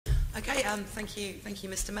Okay, thank you,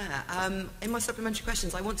 Mr. Mayor. In my supplementary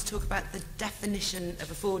questions, I want to talk about the definition of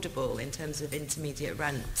affordable in terms of intermediate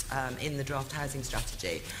rent in the draft housing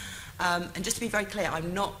strategy. And just to be very clear,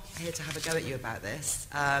 I'm not here to have a go at you about this.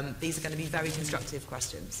 These are going to be very constructive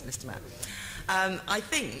questions, Mr. Mayor. I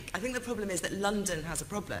think the problem is that London has a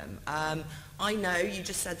problem. I know, you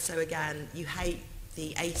just said so again, you hate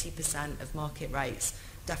the 80% of market rates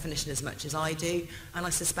definition as much as I do, and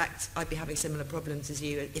I suspect I'd be having similar problems as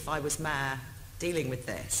you if I was mayor dealing with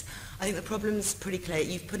this. I think the problem's pretty clear.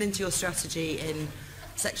 You've put into your strategy in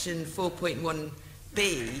section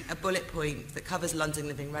 4.1b a bullet point that covers London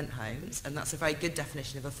living rent homes, and that's a very good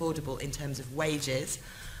definition of affordable in terms of wages.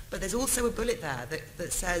 But there's also a bullet there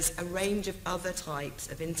that says a range of other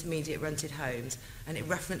types of intermediate rented homes, and it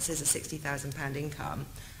references a £60,000 income.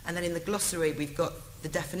 And then in the glossary we've got the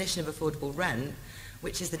definition of affordable rent,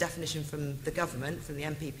 which is the definition from the government, from the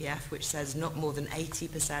MPPF, which says not more than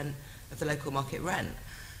 80% of the local market rent.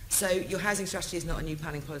 So your housing strategy is not a new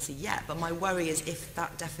planning policy yet, but my worry is if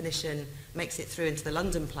that definition makes it through into the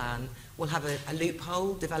London plan, we'll have a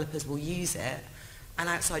loophole, developers will use it, and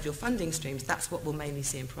outside your funding streams, that's what we'll mainly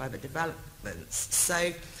see in private developments.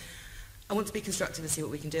 So I want to be constructive and see what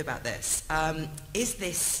we can do about this. Is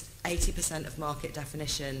this 80% of market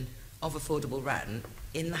definition of affordable rent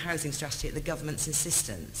in the housing strategy at the government's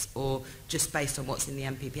insistence, or just based on what's in the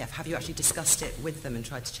MPPF? Have you actually discussed it with them and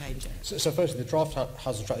tried to change it? So firstly, the draft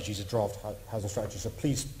housing strategy is a draft housing strategy, so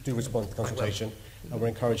please do respond to the consultation, and we're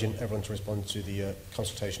encouraging everyone to respond to the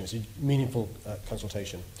consultation. It's a meaningful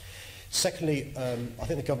consultation. Secondly, I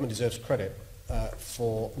think the government deserves credit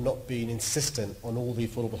for not being insistent on all the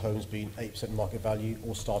affordable homes being 8% market value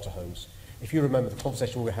or starter homes. If you remember, the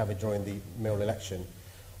conversation we were having during the mayoral election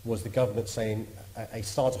was the government saying a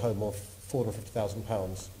starter home of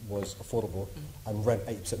 £450,000 was affordable and rent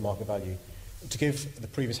 8% market value. To give the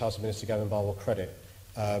previous House Minister, Gavin Barwell, credit,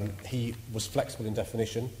 he was flexible in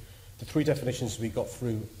definition. The three definitions we got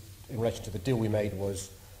through in relation to the deal we made was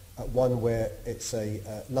one where it's a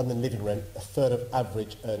London living rent, a third of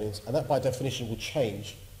average earnings, and that by definition will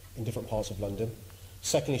change in different parts of London.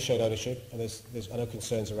 Secondly, shared ownership, and there's I know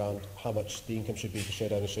concerns around how much the income should be for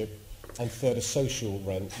shared ownership. And third, a social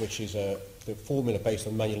rent, which is the formula based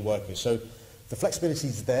on manual workers. So the flexibility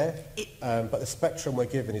is there, but the spectrum we're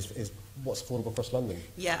given is what's affordable across London.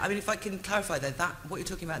 Yeah, I mean, if I can clarify though, what you're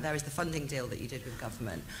talking about there is the funding deal that you did with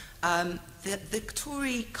government. The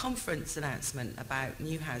Tory conference announcement about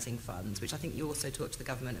new housing funds, which I think you also talked to the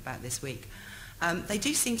government about this week, they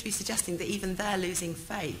do seem to be suggesting that even they're losing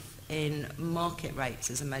faith in market rates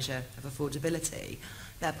as a measure of affordability.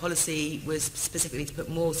 Their policy was specifically to put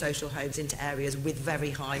more social homes into areas with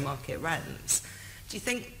very high market rents. Do you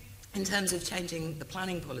think, in terms of changing the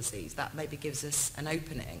planning policies, that maybe gives us an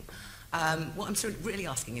opening? What I'm sort of really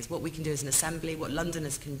asking is what we can do as an assembly, what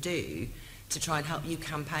Londoners can do to try and help you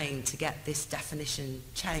campaign to get this definition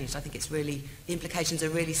changed. I think it's really, the implications are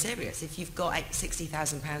really serious. If you've got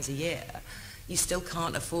 £60,000 a year, you still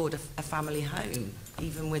can't afford a family home,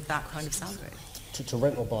 even with that kind of salary. To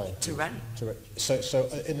rent or buy? To rent. So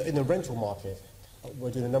in the rental market,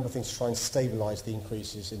 we're doing a number of things to try and stabilise the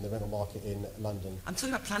increases in the rental market in London. I'm talking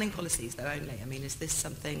about planning policies though only. I mean, is this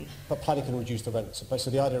something... But planning can reduce the rent.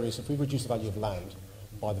 So the idea is if we reduce the value of land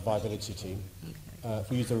by the viability team,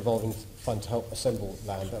 if we use the revolving fund to help assemble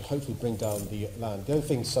land, that'll hopefully bring down the land. The other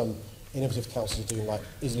thing some innovative councils are doing, like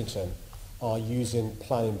Islington, are using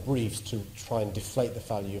planning briefs to try and deflate the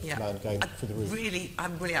value of land going through the roof.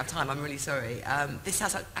 I'm really out of time, I'm really sorry. This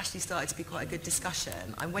has actually started to be quite a good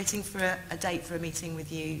discussion. I'm waiting for a date for a meeting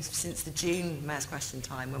with you since the June Mayor's Question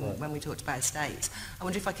time when we talked about estates. I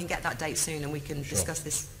wonder if I can get that date soon and we can discuss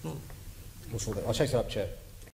this more. I'll chase that up, Chair.